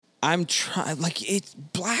I'm trying, like,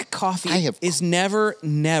 black coffee is never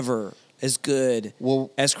as good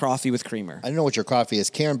as coffee with creamer. I don't know what your coffee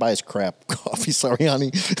is. Karen buys crap coffee. Sorry,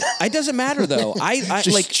 honey. It doesn't matter, though. I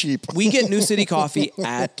like cheap. We get New City coffee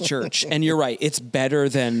at church, and you're right. It's better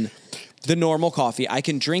than the normal coffee. I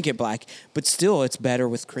can drink it black, but still it's better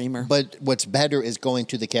with creamer. But what's better is going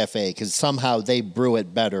to the cafe because somehow they brew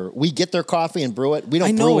it better. We get their coffee and brew it. We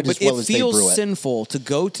don't brew it as well as they brew it. It feels sinful to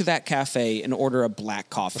go to that cafe and order a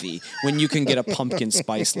black coffee when you can get a pumpkin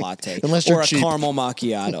spice latte or a caramel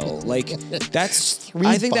macchiato. Like,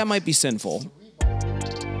 I think that might be sinful.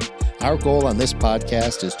 Our goal on this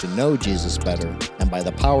podcast is to know Jesus better and by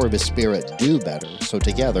the power of his Spirit do better so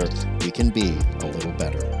together we can be a little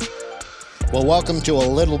better. Well, welcome to A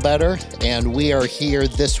Little Better, and we are here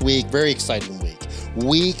this week, very exciting week.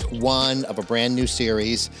 Week 1 of a brand new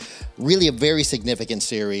series, really a very significant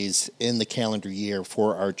series in the calendar year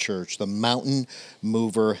for our church, the Mountain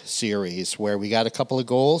Mover series, where we got a couple of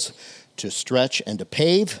goals to stretch and to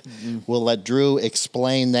pave. Mm-hmm. We'll let Drew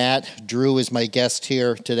explain that. Drew is my guest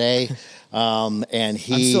here today. And I'm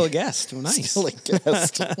still a guest. Nice. Still a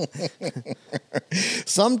guest.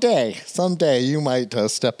 Someday you might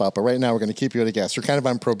step up. But right now we're going to keep you as a guest. You're kind of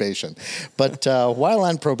on probation. But while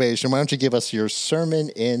on probation, why don't you give us your sermon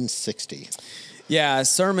in 60? Yeah,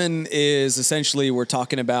 sermon is essentially we're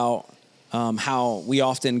talking about how we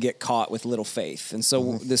often get caught with little faith. And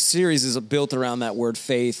so this series is built around that word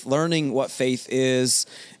faith, learning what faith is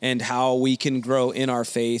and how we can grow in our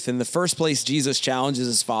faith. And the first place Jesus challenges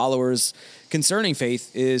his followers concerning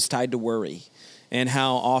faith is tied to worry, and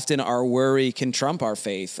how often our worry can trump our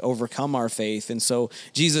faith, overcome our faith. And so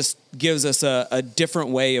Jesus gives us a different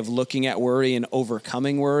way of looking at worry and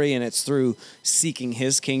overcoming worry, and it's through seeking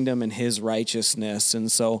his kingdom and his righteousness.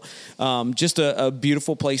 And so just a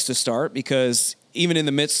beautiful place to start, because even in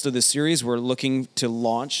the midst of the series, we're looking to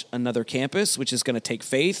launch another campus, which is going to take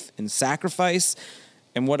faith and sacrifice,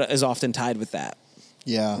 and what is often tied with that?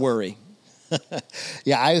 Yeah. Worry.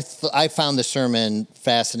 Yeah, I found the sermon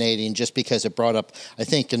fascinating just because it brought up, I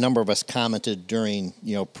think a number of us commented during,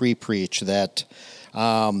 pre-preach that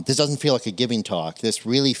this doesn't feel like a giving talk. This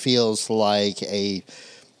really feels like a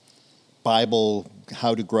Bible,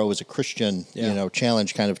 how to grow as a Christian,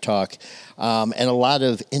 challenge kind of talk. And a lot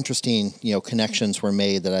of interesting, connections were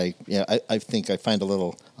made that I think I find a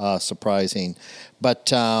little surprising.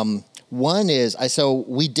 But one is, so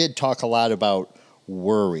we did talk a lot about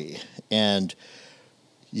worry. And,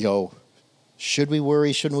 should we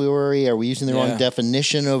worry? Shouldn't we worry? Are we using the wrong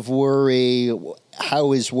definition of worry?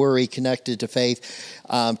 How is worry connected to faith?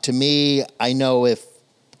 To me, I know if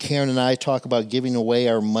Karen and I talk about giving away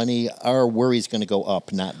our money, our worry is going to go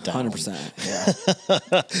up, not down. 100%.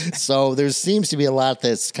 Yeah. So there seems to be a lot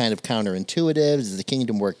that's kind of counterintuitive. Does the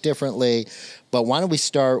kingdom work differently? But why don't we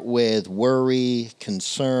start with worry,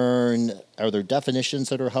 concern? Are there definitions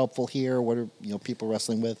that are helpful here? What are people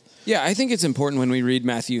wrestling with? Yeah, I think it's important when we read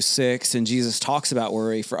Matthew 6 and Jesus talks about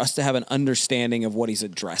worry for us to have an understanding of what he's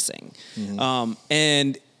addressing.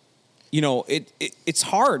 Mm-hmm. It's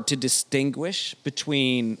hard to distinguish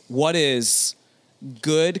between what is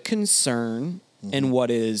good concern and what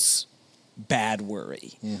is bad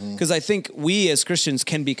worry. Because I think we as Christians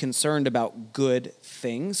can be concerned about good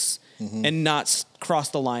things and not cross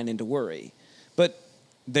the line into worry. But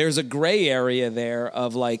there's a gray area there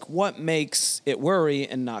of like what makes it worry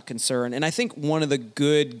and not concern. And I think one of the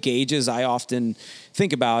good gauges I often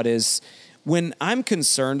think about is when I'm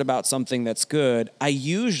concerned about something that's good, I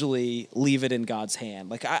usually leave it in God's hand.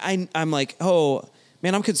 Like I'm like, oh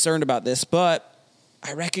man, I'm concerned about this, but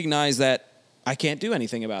I recognize that I can't do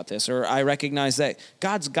anything about this, or I recognize that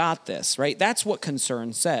God's got this, right? That's what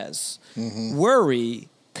concern says. Worry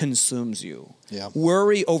consumes you. Yeah.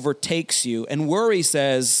 Worry overtakes you. And worry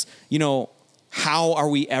says, how are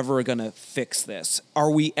we ever going to fix this? Are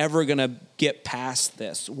we ever going to get past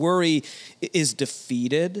this? Worry is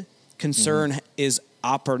defeated. Concern is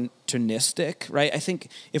opportunistic, right? I think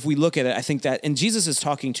if we look at it, I think that, and Jesus is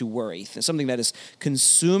talking to worry, something that is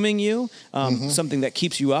consuming you, something that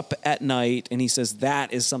keeps you up at night. And he says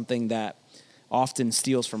that is something that often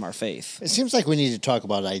steals from our faith. It seems like we need to talk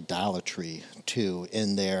about idolatry too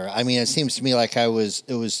in there. I mean, it seems to me like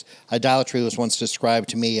idolatry was once described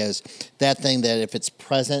to me as that thing that if it's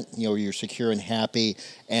present, you're secure and happy,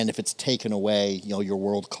 and if it's taken away, your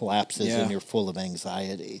world collapses and you're full of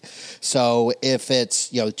anxiety. So if it's,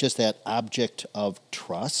 just that object of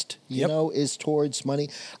trust, is towards money.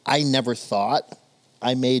 I never thought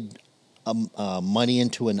I made money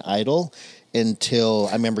into an idol until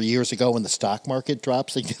I remember years ago when the stock market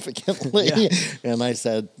dropped significantly. Yeah. And I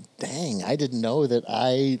said, dang, I didn't know that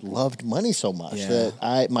I loved money so much. Yeah.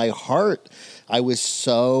 That my heart, I was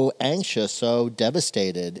so anxious, so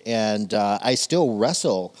devastated. And I still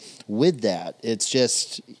wrestle with that. It's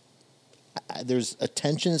just, there's a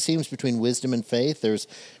tension, it seems, between wisdom and faith.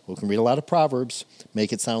 We can read a lot of Proverbs,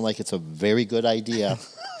 make it sound like it's a very good idea.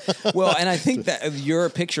 Well, and I think that your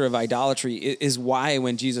picture of idolatry is why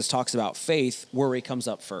when Jesus talks about faith, worry comes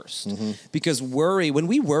up first. Mm-hmm. Because when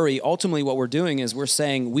we worry, ultimately what we're doing is we're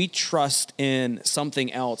saying we trust in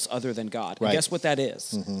something else other than God. Right. And guess what that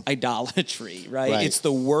is? Mm-hmm. Idolatry, right? Right? It's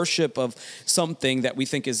the worship of something that we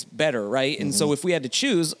think is better, right? And so if we had to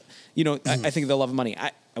choose, I think the love of money.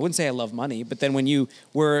 I wouldn't say I love money, but then when you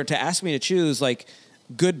were to ask me to choose like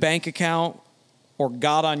good bank account or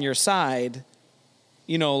God on your side,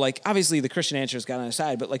 obviously the Christian answer is God on our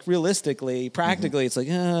side, but like realistically, practically, it's like,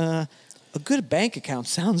 a good bank account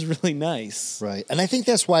sounds really nice. Right. And I think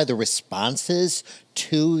that's why the responses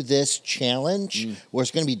to this challenge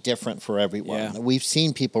was going to be different for everyone. Yeah. We've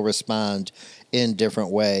seen people respond in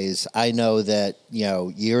different ways. I know that,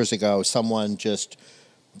 years ago, someone just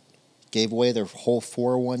gave away their whole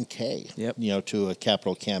 401k, to a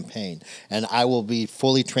capital campaign. And I will be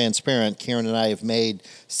fully transparent. Karen and I have made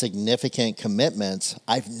significant commitments.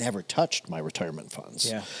 I've never touched my retirement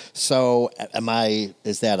funds. Yeah. So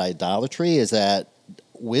is that idolatry? Is that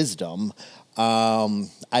wisdom?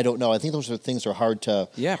 I don't know. I think those are things that are hard to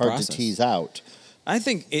tease out. I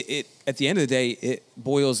think it at the end of the day, it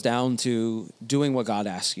boils down to doing what God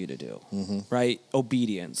asks you to do, right?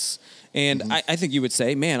 Obedience. And I think you would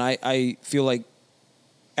say, man, I feel like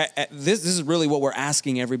this is really what we're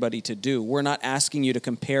asking everybody to do. We're not asking you to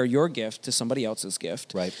compare your gift to somebody else's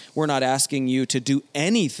gift. Right. We're not asking you to do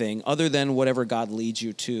anything other than whatever God leads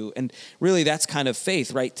you to. And really, that's kind of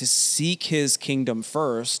faith, right? To seek his kingdom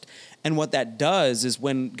first. And what that does is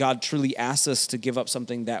when God truly asks us to give up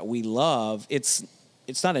something that we love, it's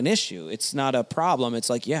not an issue. It's not a problem. It's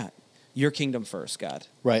like, your kingdom first, God.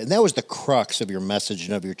 Right. And that was the crux of your message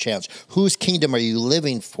and of your challenge. Whose kingdom are you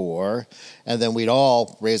living for? And then we'd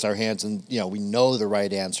all raise our hands and, we know the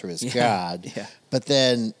right answer is God. Yeah. But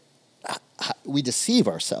then we deceive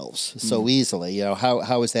ourselves so easily.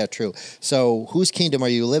 How is that true? So whose kingdom are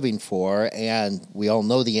you living for? And we all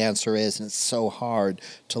know the answer is, and it's so hard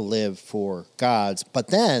to live for God's. But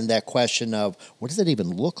then that question of what does that even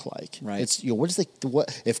look like? Right. It's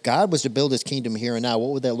what if God was to build his kingdom here and now, what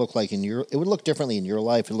would that look like it would look differently in your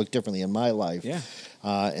life, it would look differently in my life. Yeah.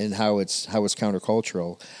 And how it's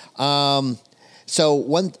countercultural.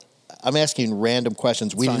 I'm asking random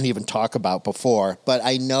questions we didn't even talk about before, but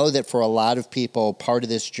I know that for a lot of people, part of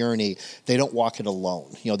this journey, they don't walk it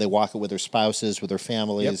alone. They walk it with their spouses, with their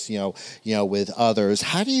families, with others.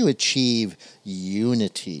 How do you achieve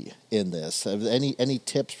unity in this? Any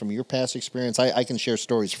tips from your past experience? I can share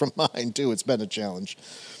stories from mine too. It's been a challenge.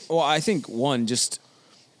 Well, I think one, just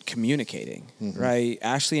communicating, right?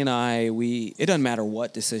 Ashley and I, it doesn't matter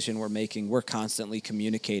what decision we're making, we're constantly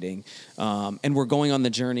communicating, and we're going on the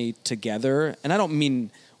journey together. And I don't mean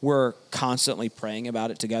we're constantly praying about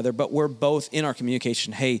it together, but we're both in our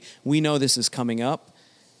communication. Hey, we know this is coming up.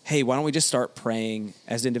 Hey, why don't we just start praying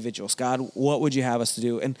as individuals? God, what would you have us to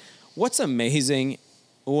do? And what's amazing,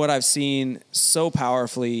 what I've seen so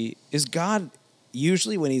powerfully is God,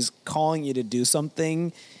 usually when he's calling you to do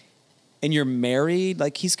something, and you're married,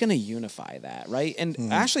 like he's going to unify that, right?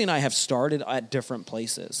 And Ashley and I have started at different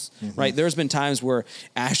places, right? There's been times where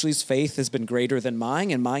Ashley's faith has been greater than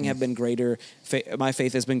mine, and mine have been greater. My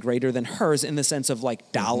faith has been greater than hers in the sense of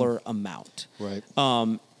like dollar amount, right?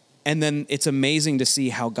 And then it's amazing to see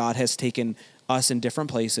how God has taken us in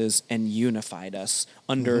different places and unified us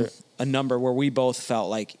under a number where we both felt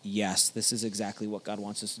like, yes, this is exactly what God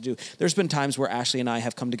wants us to do. There's been times where Ashley and I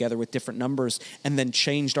have come together with different numbers and then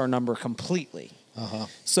changed our number completely.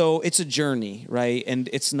 So it's a journey, right? And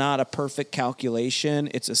it's not a perfect calculation.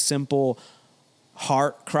 It's a simple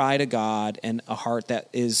heart cry to God and a heart that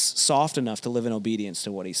is soft enough to live in obedience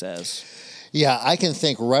to what he says. Yeah, I can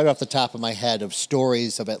think right off the top of my head of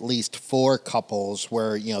stories of at least 4 couples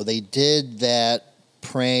where, they did that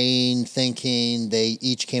praying, thinking, they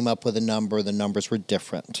each came up with a number, the numbers were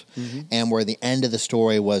different, and where the end of the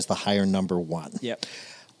story was the higher number 1. Yep.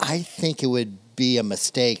 I think it would be a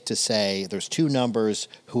mistake to say there's 2 numbers,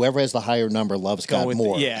 whoever has the higher number loves God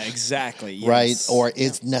more. Yeah, exactly. Yes. Right? Or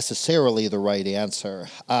is necessarily the right answer.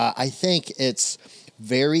 I think it's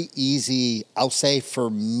very easy, I'll say for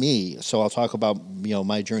me, so I'll talk about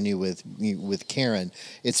my journey with Karen.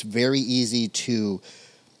 It's very easy to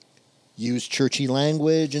use churchy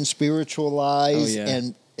language and spiritualize,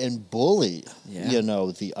 and and bully, Yeah.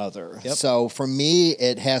 the other. Yep. So for me,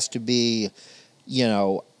 it has to be,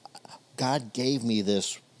 God gave me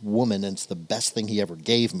this woman, and it's the best thing he ever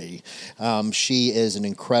gave me. She is an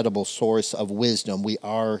incredible source of wisdom. We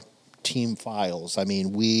are team files. I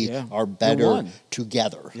mean, we are better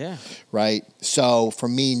together. Yeah. Right? So for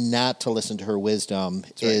me not to listen to her wisdom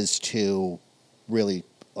is to really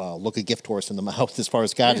look a gift horse in the mouth as far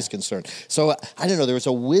as God is concerned. So I don't know. There was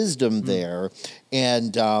a wisdom there.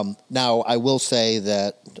 And now I will say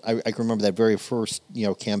that I can remember that very first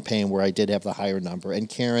campaign where I did have the higher number, and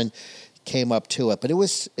Karen came up to it. But it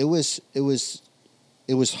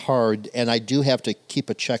was hard, and I do have to keep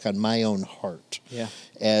a check on my own heart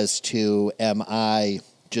as to, am I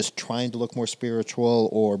just trying to look more spiritual,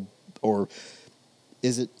 or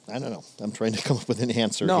is it? I don't know. I'm trying to come up with an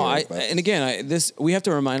answer. No, here, and again, we have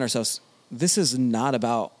to remind ourselves, this is not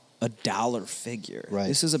about a dollar figure. Right.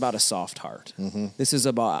 This is about a soft heart. Mm-hmm. This is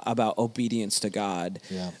about obedience to God.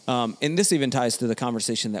 Yeah. And this even ties to the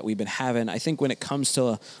conversation that we've been having. I think when it comes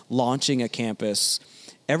to launching a campus,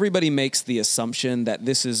 everybody makes the assumption that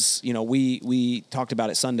this is, we talked about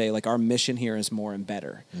it Sunday, like our mission here is more and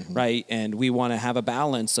better, right? And we want to have a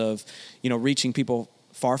balance of, reaching people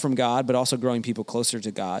far from God, but also growing people closer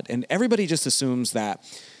to God. And everybody just assumes that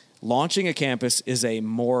launching a campus is the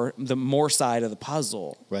more side of the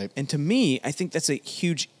puzzle. Right. And to me, I think that's a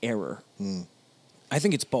huge error. I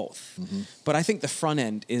think it's both. But I think the front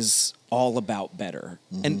end is all about better.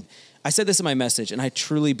 And I said this in my message, and I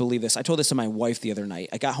truly believe this. I told this to my wife the other night.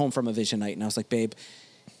 I got home from a vision night, and I was like, babe,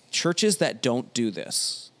 churches that don't do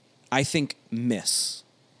this, I think, miss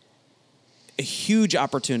a huge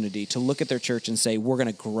opportunity to look at their church and say, we're going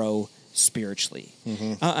to grow spiritually.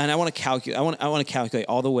 And I want to calculate. I want to calculate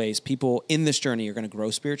all the ways people in this journey are going to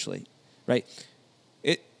grow spiritually, right?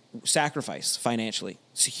 Sacrifice financially.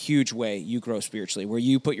 It's a huge way you grow spiritually, where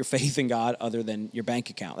you put your faith in God other than your bank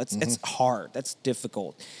account. That's hard. That's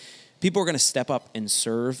difficult. People are going to step up and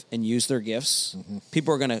serve and use their gifts.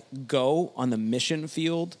 People are going to go on the mission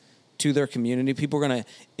field to their community. People are going to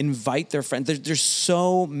invite their friends. There's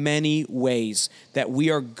so many ways that we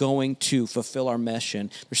are going to fulfill our mission.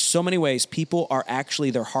 There's so many ways people are actually,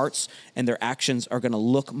 their hearts and their actions are going to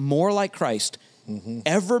look more like Christ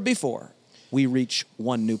ever before we reach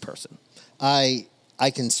one new person. I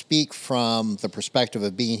can speak from the perspective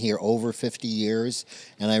of being here over 50 years,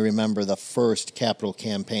 and I remember the first capital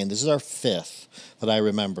campaign. This is our fifth that I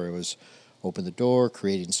remember. It was Open the Door,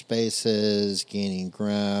 Creating Spaces, Gaining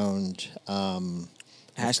Ground.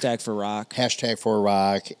 Hashtag for Rock. Hashtag for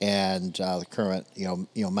Rock, and the current,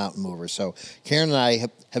 Mountain Movers. So Karen and I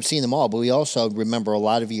have seen them all, but we also remember a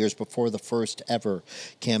lot of years before the first ever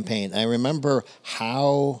campaign. I remember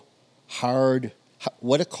how hard,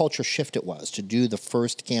 what a culture shift it was to do the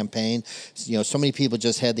first campaign. So many people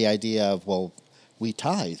just had the idea of, well, we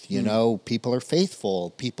tithe, people are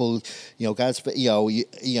faithful. People, God's, we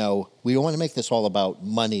don't want to make this all about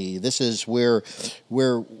money. This is where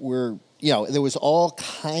there was all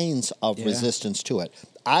kinds of resistance to it.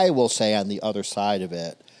 I will say on the other side of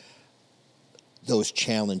it, those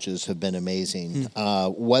challenges have been amazing.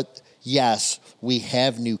 Yes, we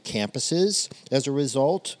have new campuses as a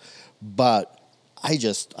result, but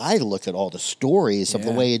I look at all the stories of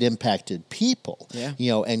the way it impacted people,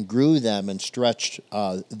 and grew them and stretched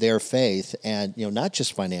their faith, and, not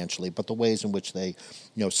just financially, but the ways in which they,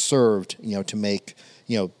 served, to make,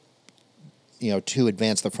 to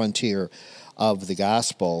advance the frontier of the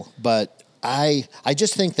gospel. But I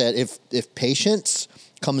just think that if patience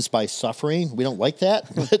comes by suffering, we don't like that,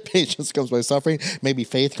 but patience comes by suffering. Maybe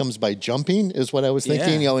faith comes by jumping is what I was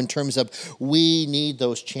thinking, in terms of we need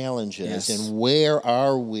those challenges and where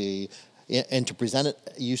are we, and to present it,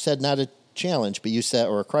 you said not a challenge, but you said,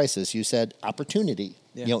 or a crisis, you said opportunity,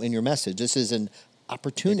 in your message. This is an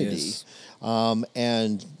opportunity.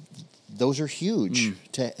 And those are huge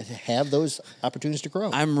to have those opportunities to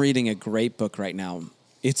grow. I'm reading a great book right now.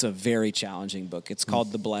 It's a very challenging book. It's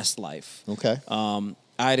called The Blessed Life. Okay.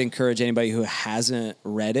 I'd encourage anybody who hasn't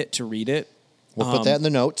read it to read it. We'll put that in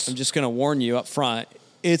the notes. I'm just going to warn you up front.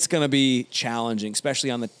 It's going to be challenging,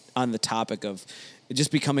 especially on the topic of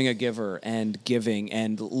just becoming a giver and giving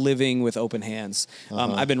and living with open hands.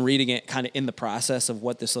 I've been reading it kind of in the process of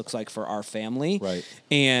what this looks like for our family. Right.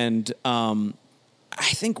 And I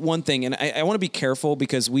think one thing, and I want to be careful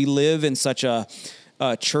because we live in such a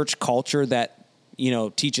church culture that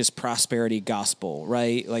teaches prosperity gospel,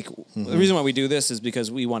 right? Like the reason why we do this is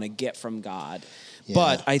because we want to get from God. Yeah.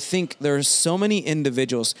 But I think there's so many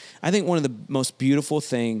individuals. I think one of the most beautiful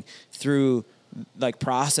thing through like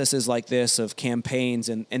processes like this of campaigns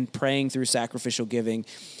and praying through sacrificial giving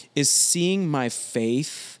is seeing my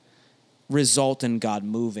faith result in God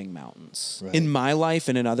moving mountains in my life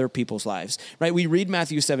and in other people's lives, right? We read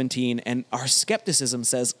Matthew 17 and our skepticism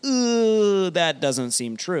says, that doesn't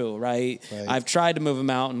seem true, right? I've tried to move a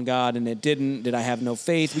mountain, God, and it didn't. Did I have no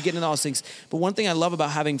faith? We get into all those things. But one thing I love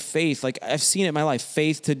about having faith, like I've seen it in my life,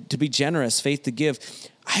 faith to be generous, faith to give.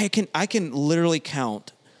 I can literally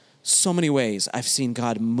count so many ways I've seen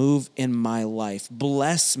God move in my life,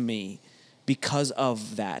 bless me, because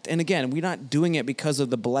of that. And again, we're not doing it because of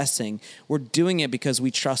the blessing. We're doing it because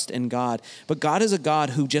we trust in God. But God is a God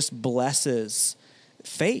who just blesses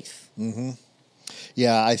faith. Mm-hmm.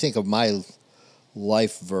 Yeah, I think of my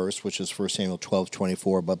life verse, which is 1 Samuel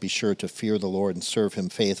 12:24, but be sure to fear the Lord and serve him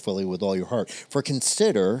faithfully with all your heart. For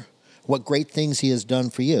consider what great things he has done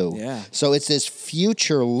for you. Yeah. So it's this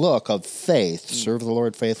future look of faith. Serve the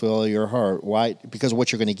Lord faithfully with all your heart. Why? Because of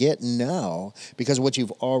what you're going to get now, because of what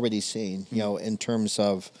you've already seen, in terms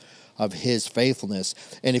of his faithfulness.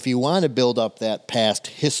 And if you want to build up that past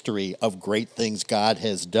history of great things God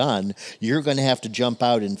has done, you're going to have to jump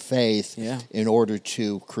out in faith in order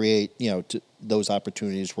to create, those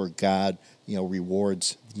opportunities where God,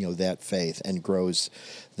 rewards, that faith and grows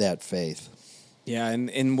that faith. Yeah,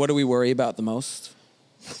 and what do we worry about the most?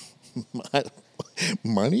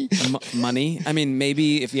 Money? Money. I mean,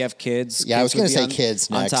 maybe if you have kids. Yeah, I was going to say kids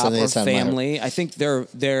next. On top, or family. I think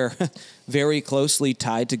they're very closely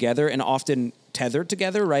tied together and often tethered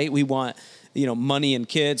together, right? We want, money and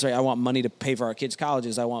kids, right? I want money to pay for our kids'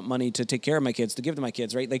 colleges. I want money to take care of my kids, to give to my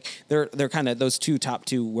kids, right? Like they're kind of, those top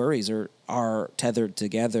two worries are tethered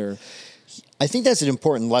together. I think that's an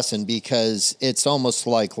important lesson because it's almost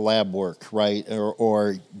like lab work, right?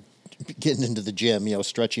 Or getting into the gym,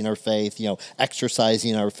 stretching our faith,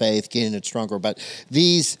 exercising our faith, getting it stronger. But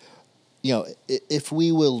these, if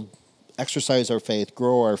we will exercise our faith,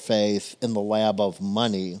 grow our faith in the lab of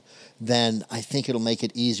money, then I think it'll make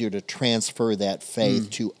it easier to transfer that faith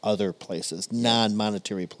to other places,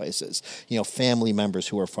 non-monetary places. Family members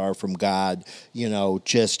who are far from God,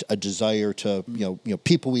 just a desire to,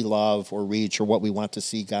 people we love or reach or what we want to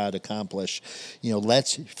see God accomplish.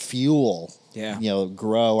 Let's fuel,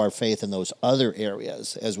 grow our faith in those other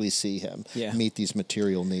areas as we see him meet these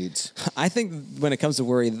material needs. I think when it comes to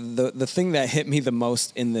worry, the thing that hit me the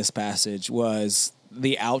most in this passage was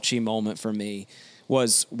the ouchie moment for me.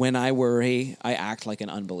 Was when I worry, I act like an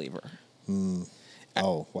unbeliever.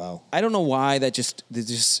 Oh, wow. I don't know why that just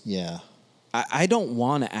I don't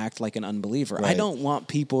want to act like an unbeliever. Right. I don't want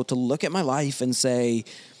people to look at my life and say,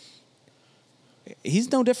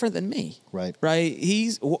 he's no different than me. Right. Right.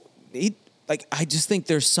 I just think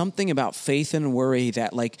there's something about faith and worry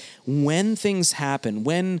that, like, when things happen,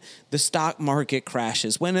 when the stock market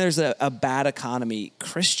crashes, when there's a bad economy,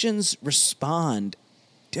 Christians respond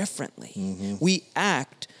differently. We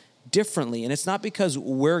act differently, and it's not because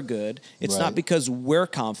we're good. It's not because we're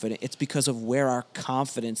confident. It's because of where our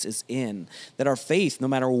confidence is in. That our faith, no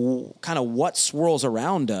matter kind of what swirls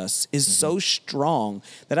around us, is so strong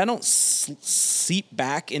that I don't seep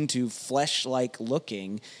back into flesh-like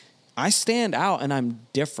looking. I stand out and I'm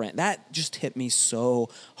different. That just hit me so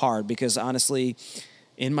hard because honestly,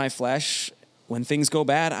 in my flesh, when things go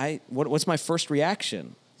bad, what's my first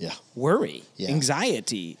reaction? Yeah. Worry,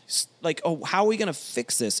 anxiety. Like, how are we going to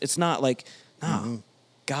fix this? It's not like,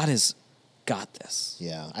 God has got this.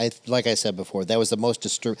 Yeah. Like I said before, that was the most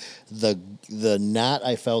the knot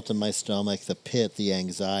I felt in my stomach, the pit, the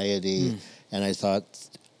anxiety. And I thought,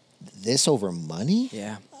 this over money?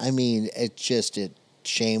 Yeah. I mean, it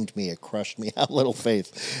shamed me. It crushed me. How little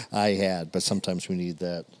faith I had. But sometimes we need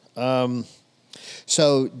that.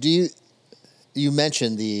 So you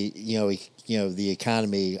mentioned the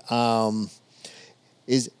economy. Tell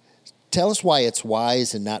us why it's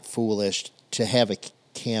wise and not foolish to have a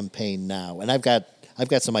campaign now. And I've got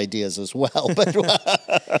some ideas as well, but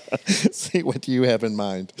see what you have in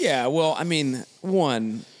mind. Yeah, well, I mean,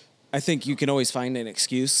 one, I think you can always find an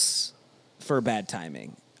excuse for bad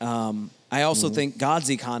timing. I also think God's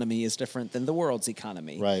economy is different than the world's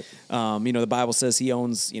economy. Right. The Bible says he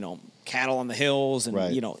owns, cattle on the hills and,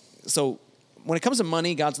 so when it comes to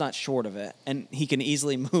money, God's not short of it, and he can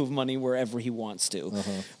easily move money wherever he wants to.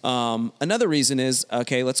 Another reason is,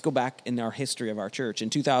 let's go back in our history of our church.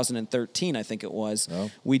 In 2013, I think it was,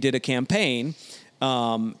 we did a campaign,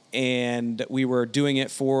 and we were doing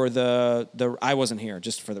it for the I wasn't here,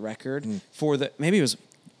 just for the record, maybe it was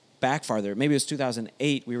back farther. Maybe it was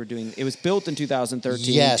 2008. It was built in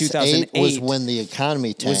 2013. Yes, 2008 was when the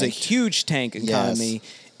economy tanked. It was a huge tank economy,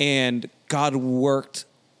 and God worked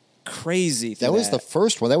crazy. That was the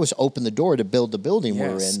first one. That was open the door to build the building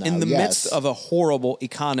we're in now. In the midst of a horrible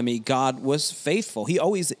economy, God was faithful. He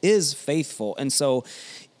always is faithful. And so,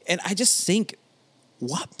 and I just think,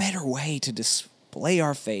 what better way to display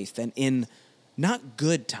our faith than in not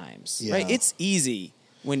good times, right? It's easy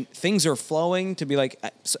when things are flowing to be like,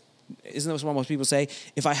 isn't that what most people say?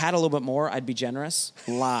 If I had a little bit more, I'd be generous.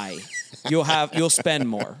 Lie. You'll spend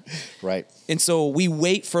more. Right. And so we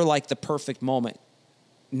wait for like the perfect moment.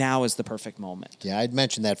 Now is the perfect moment. Yeah, I'd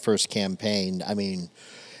mentioned that first campaign. I mean,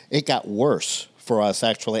 it got worse for us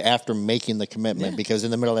actually after making the commitment because in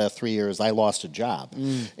the middle of that 3 years, I lost a job,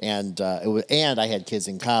 and I had kids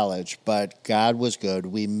in college. But God was good.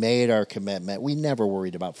 We made our commitment. We never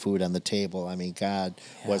worried about food on the table. I mean, God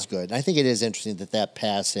was good. And I think it is interesting that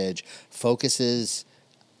passage focuses.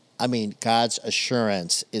 I mean, God's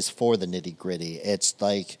assurance is for the nitty gritty. It's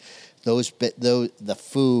like the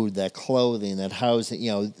food, that clothing, that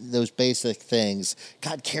housing, those basic things.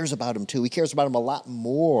 God cares about them too. He cares about them a lot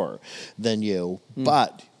more than you,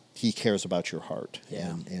 but he cares about your heart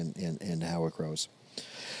and how it grows.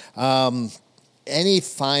 Any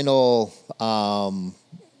final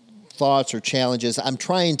thoughts or challenges? I'm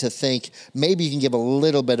trying to think, maybe you can give a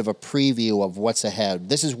little bit of a preview of what's ahead.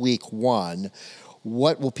 This is week 1.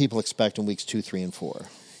 What will people expect in weeks 2, 3, and 4?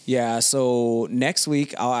 Yeah, so next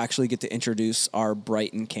week I'll actually get to introduce our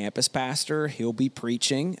Brighton campus pastor. He'll be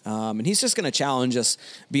preaching, and he's just going to challenge us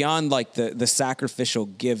beyond like the sacrificial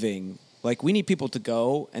giving. Like we need people to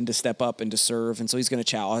go and to step up and to serve, and so he's going to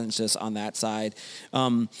challenge us on that side.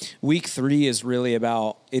 Week 3 is really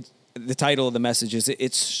about it. The title of the message is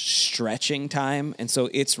it's stretching time, and so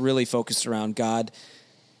it's really focused around God.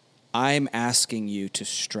 I'm asking you to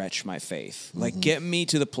stretch my faith. Like, get me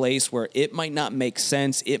to the place where it might not make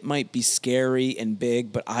sense. It might be scary and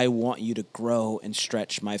big, but I want you to grow and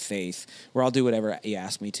stretch my faith, where I'll do whatever you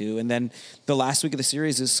ask me to. And then the last week of the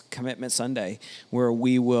series is Commitment Sunday, where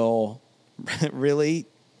we will really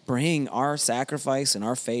bring our sacrifice and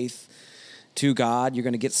our faith to God. You're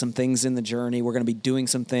going to get some things in the journey. We're going to be doing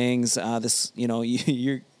some things.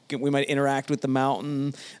 We might interact with the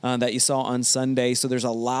mountain that you saw on Sunday. So there's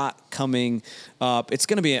a lot coming up. It's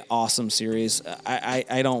going to be an awesome series.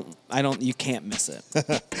 You can't miss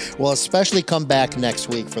it. Well, especially come back next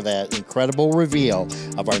week for that incredible reveal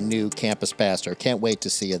of our new campus pastor. Can't wait to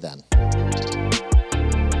see you then.